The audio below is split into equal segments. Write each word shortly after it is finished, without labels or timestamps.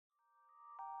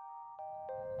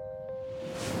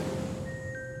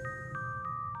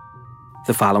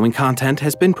The following content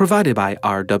has been provided by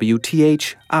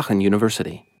RWTH Aachen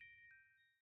University.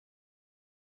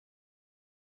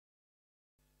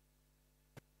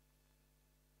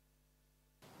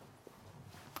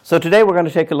 So today we're going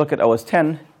to take a look at OS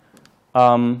X,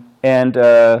 and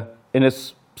in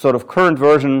its sort of current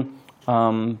version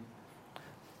called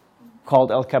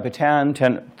El Capitan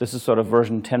 10. This is sort of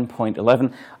version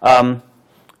 10.11.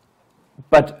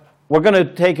 But we're going to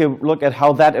take a look at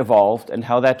how that evolved and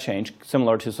how that changed,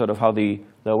 similar to sort of how the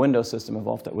Windows system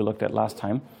evolved that we looked at last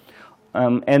time.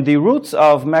 And the roots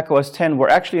of Mac OS X were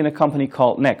actually in a company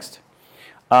called Next.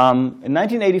 In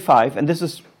 1985, and this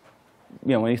is,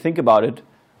 when you think about it,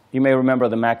 you may remember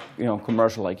the Mac,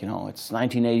 commercial, like, it's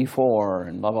 1984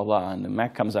 and blah, blah, blah, and the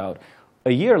Mac comes out.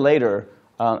 A year later,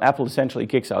 Apple essentially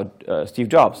kicks out Steve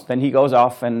Jobs. Then he goes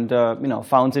off and,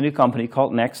 founds a new company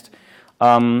called Next,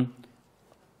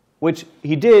 which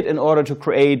he did in order to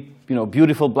create,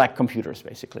 beautiful black computers,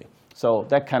 basically. So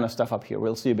that kind of stuff up here.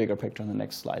 We'll see a bigger picture on the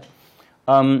next slide.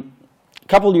 A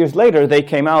couple years later, they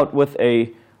came out with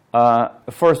a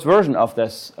first version of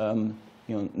this,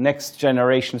 next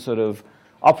generation sort of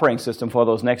operating system for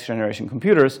those next generation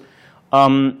computers,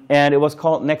 and it was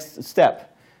called Next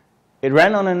Step. It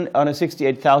ran on a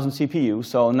 68,000 CPU,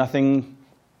 so nothing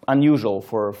unusual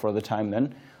for the time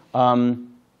then.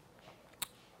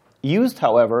 Used,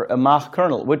 however, a Mach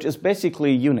kernel, which is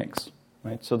basically Unix.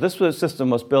 Right? So this system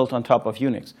was built on top of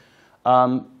Unix.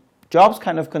 Jobs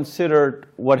kind of considered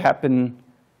what happened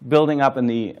building up in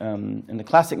the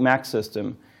classic Mac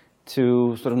system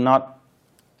to sort of not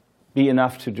be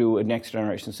enough to do a next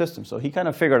generation system. So he kind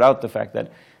of figured out the fact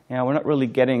that we're not really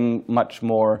getting much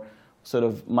more sort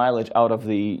of mileage out of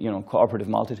the cooperative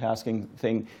multitasking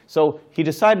thing. So he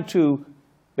decided to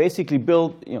basically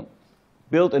build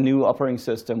a new operating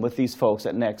system with these folks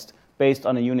at Next based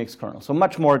on a Unix kernel. So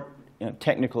much more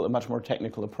technical, a much more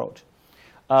technical approach.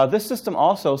 This system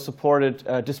also supported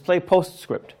display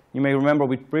PostScript. You may remember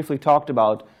we briefly talked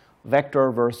about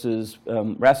vector versus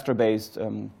raster-based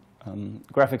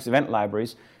graphics event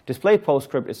libraries. Display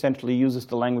PostScript essentially uses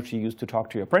the language you use to talk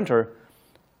to your printer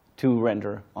to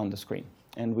render on the screen.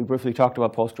 And we briefly talked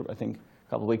about PostScript, I think, a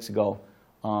couple of weeks ago,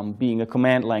 being a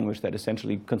command language that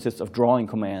essentially consists of drawing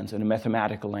commands in a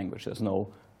mathematical language. There's no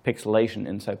pixelation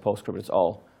inside PostScript. It's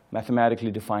all mathematically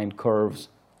defined curves,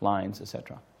 lines,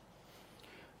 etc.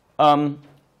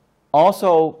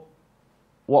 Also,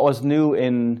 what was new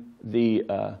in the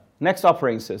Next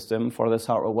operating system for this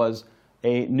hardware was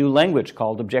a new language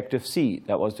called Objective-C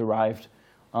that was derived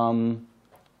in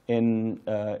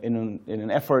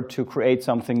an effort to create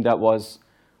something that was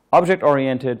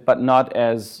object-oriented, but not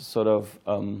as sort of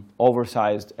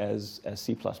oversized as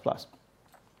C++.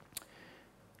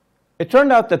 It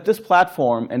turned out that this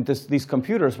platform and these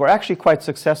computers were actually quite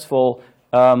successful,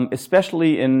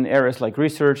 especially in areas like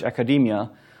research,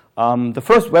 academia. The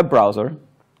first web browser,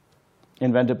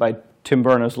 invented by Tim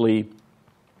Berners-Lee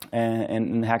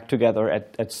and hacked together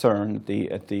at CERN,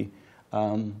 at the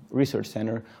research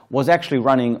center, was actually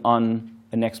running on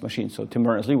a Next machine. So Tim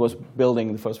Berners-Lee was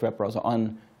building the first web browser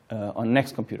on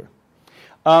Next computer.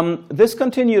 This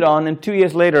continued on, and 2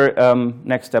 years later,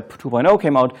 Next Step 2.0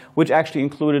 came out, which actually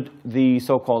included the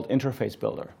so-called interface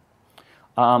builder.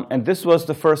 And this was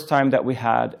the first time that we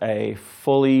had a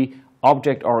fully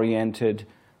object-oriented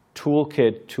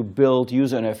toolkit to build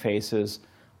user interfaces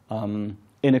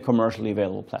in a commercially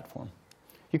available platform.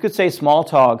 You could say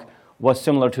Smalltalk was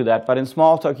similar to that, but in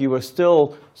Smalltalk you were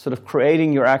still sort of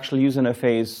creating your actual user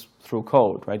interface through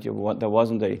code, right? There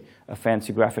wasn't a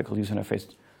fancy graphical user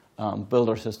interface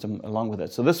builder system along with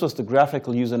it. So this was the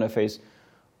graphical user interface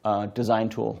design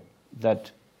tool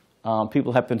that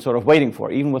people have been sort of waiting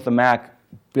for. Even with the Mac,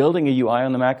 building a UI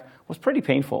on the Mac was pretty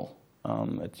painful.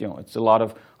 It's a lot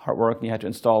of hard work, and you had to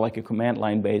install like a command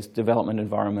line-based development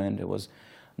environment. It was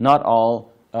not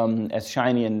all as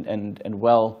shiny and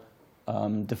well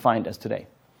defined as today.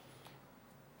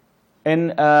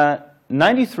 In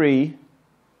 '93,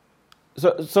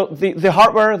 so the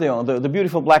hardware, the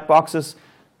beautiful black boxes,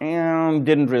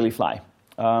 didn't really fly.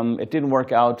 It didn't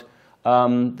work out.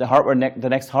 The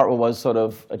Next hardware was sort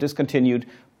of discontinued,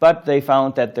 but they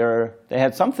found that they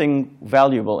had something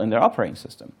valuable in their operating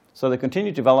system. So they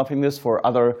continued developing this for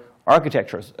other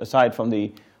architectures, aside from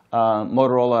the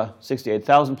Motorola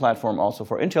 68000 platform, also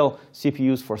for Intel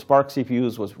CPUs, for SPARC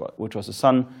CPUs, which was the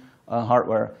Sun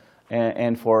hardware,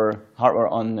 and for hardware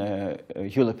on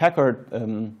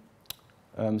Hewlett-Packard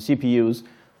CPUs.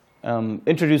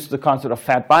 Introduced the concept of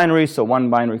fat binaries, so one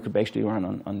binary could basically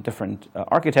run on different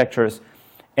architectures.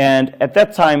 And at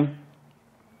that time,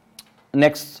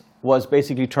 Next was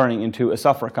basically turning into a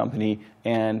software company,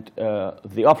 and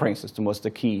the operating system was the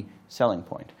key selling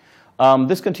point.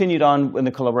 This continued on in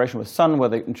the collaboration with Sun, where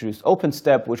they introduced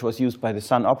OpenStep, which was used by the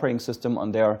Sun operating system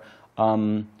on their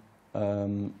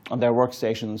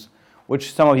workstations,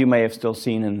 which some of you may have still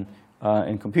seen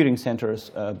in computing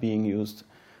centers being used.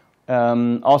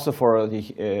 Also for the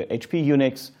HP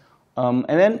Unix. And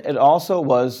then it also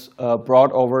was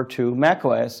brought over to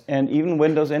macOS and even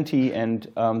Windows NT, and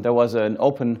there was an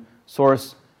open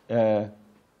source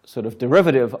sort of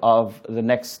derivative of the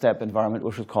Next Step environment,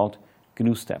 which was called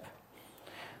GNU-Step.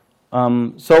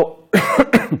 So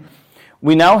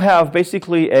we now have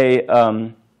basically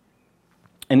an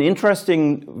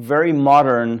interesting, very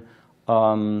modern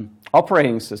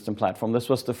operating system platform. This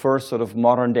was the first sort of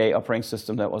modern-day operating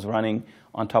system that was running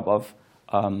on top of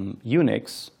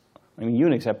Unix. I mean,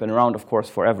 Unix had been around, of course,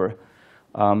 forever,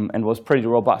 and was pretty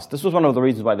robust. This was one of the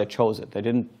reasons why they chose it. They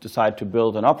didn't decide to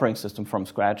build an operating system from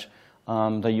scratch.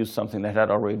 They used something that had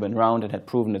already been around and had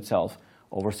proven itself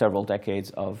over several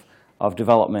decades of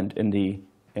development in the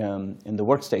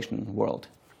workstation world.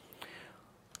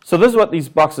 So this is what these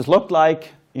boxes looked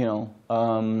like. You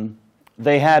know,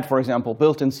 they had, for example,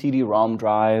 built-in CD-ROM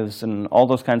drives and all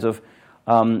those kinds of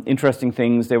interesting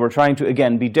things. They were trying to,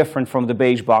 again, be different from the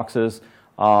beige boxes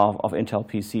of Intel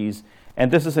PCs.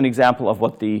 And this is an example of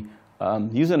what the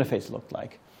user interface looked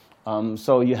like.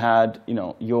 So you had, you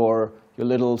know, your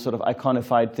little sort of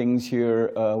iconified things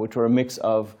here, which were a mix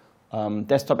of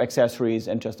desktop accessories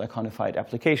and just iconified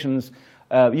applications.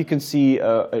 You can see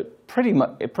a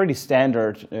pretty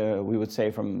standard, we would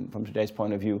say from today's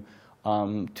point of view,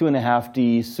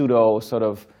 2.5D pseudo sort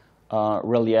of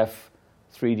relief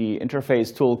 3D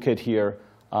interface toolkit here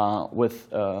with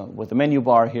the menu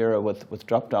bar here with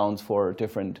drop downs for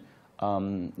different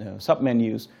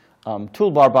submenus,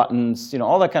 toolbar buttons, you know,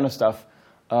 all that kind of stuff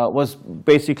was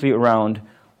basically around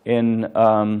in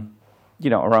you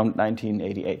know, around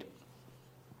 1988.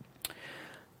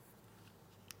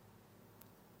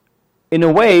 In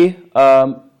a way,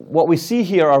 what we see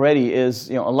here already is,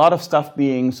 you know, a lot of stuff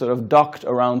being sort of docked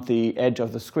around the edge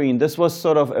of the screen. This was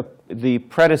sort of the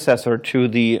predecessor to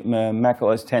the Mac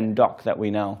OS X dock that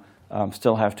we now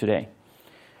still have today.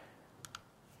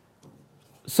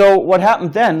 So what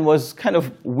happened then was kind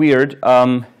of weird.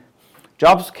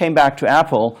 Jobs came back to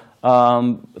Apple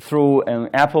through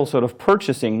Apple sort of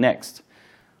purchasing Next,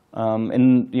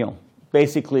 and you know,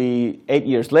 basically 8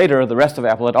 years later, the rest of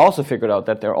Apple had also figured out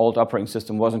that their old operating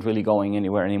system wasn't really going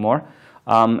anywhere anymore,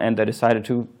 and they decided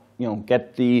to, you know,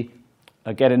 get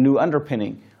a new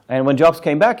underpinning. And when Jobs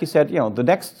came back, he said, you know, the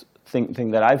next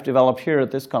thing that I've developed here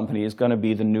at this company is going to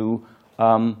be the new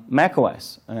Mac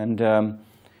OS. And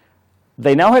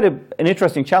they now had an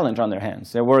interesting challenge on their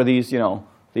hands. There were these, you know,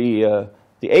 the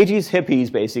 80s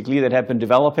hippies, basically, that had been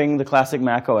developing the classic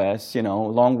Mac OS, you know,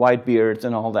 long white beards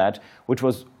and all that, which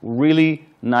was really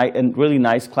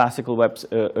nice classical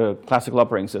classical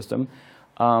operating system.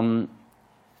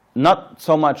 Not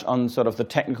so much on sort of the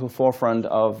technical forefront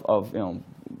of you know,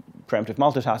 preemptive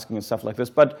multitasking and stuff like this,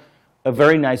 but a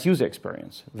very nice user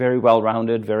experience, very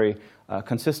well-rounded, very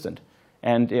consistent.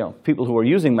 And you know, people who were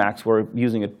using Macs were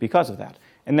using it because of that.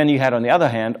 And then you had, on the other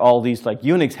hand, all these like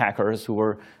Unix hackers who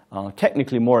were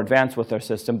technically more advanced with their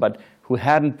system, but who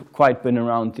hadn't quite been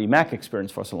around the Mac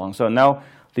experience for so long. So now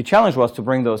the challenge was to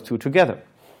bring those two together.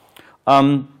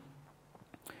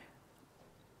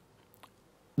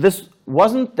 This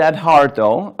wasn't that hard,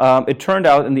 though. It turned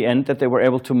out in the end that they were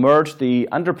able to merge the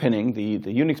underpinning, the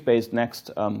Unix-based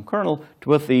Next kernel,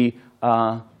 with the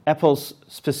Apple's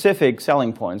specific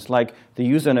selling points, like the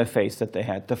user interface that they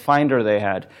had, the Finder they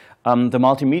had, the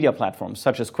multimedia platforms,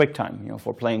 such as QuickTime, you know,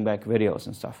 for playing back videos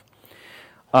and stuff.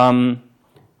 And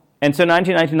so in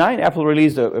 1999, Apple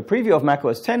released a preview of Mac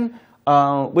OS X,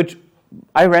 which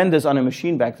I ran this on a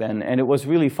machine back then, and it was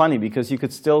really funny because you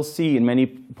could still see in many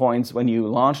points when you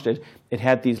launched it, it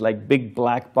had these like big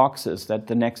black boxes that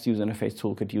the Next user interface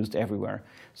toolkit used everywhere.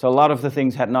 So a lot of the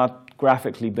things had not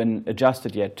graphically been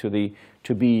adjusted yet to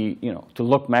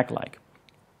look Mac-like.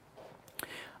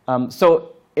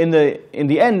 So in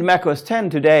the end, Mac OS X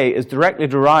today is directly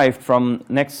derived from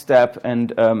Next Step and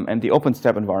the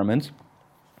OpenStep environments,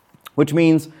 which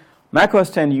means Mac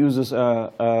OS X uses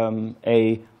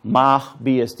a Mach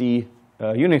BSD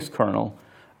Unix kernel.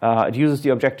 It uses the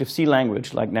Objective-C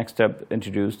language, like Next Step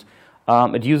introduced.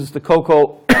 It uses the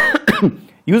Cocoa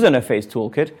user interface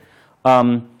toolkit,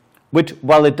 which,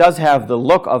 while it does have the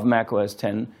look of Mac OS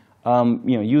X,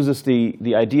 uses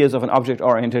the ideas of an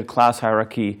object-oriented class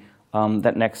hierarchy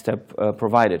that Next Step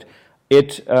provided.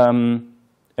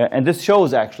 And this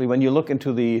shows, actually, when you look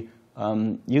into the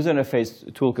user interface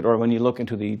toolkit, or when you look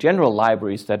into the general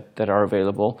libraries that are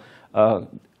available,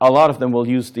 a lot of them will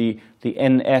use the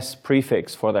NS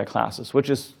prefix for their classes, which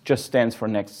just stands for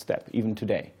next step, even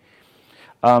today.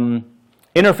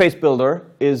 Interface Builder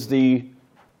is the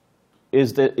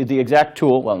exact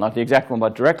tool, well, not the exact one,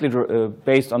 but directly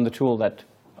based on the tool that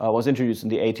was introduced in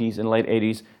the 80s, in the late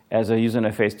 80s, as a user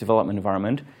interface development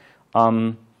environment.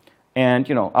 And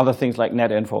other things like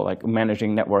NetInfo, like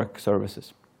managing network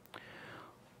services.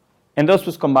 And those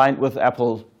was combined with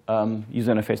Apple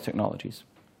user interface technologies.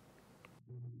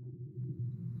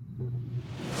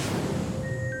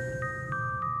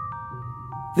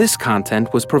 This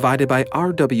content was provided by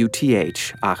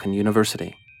RWTH Aachen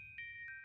University.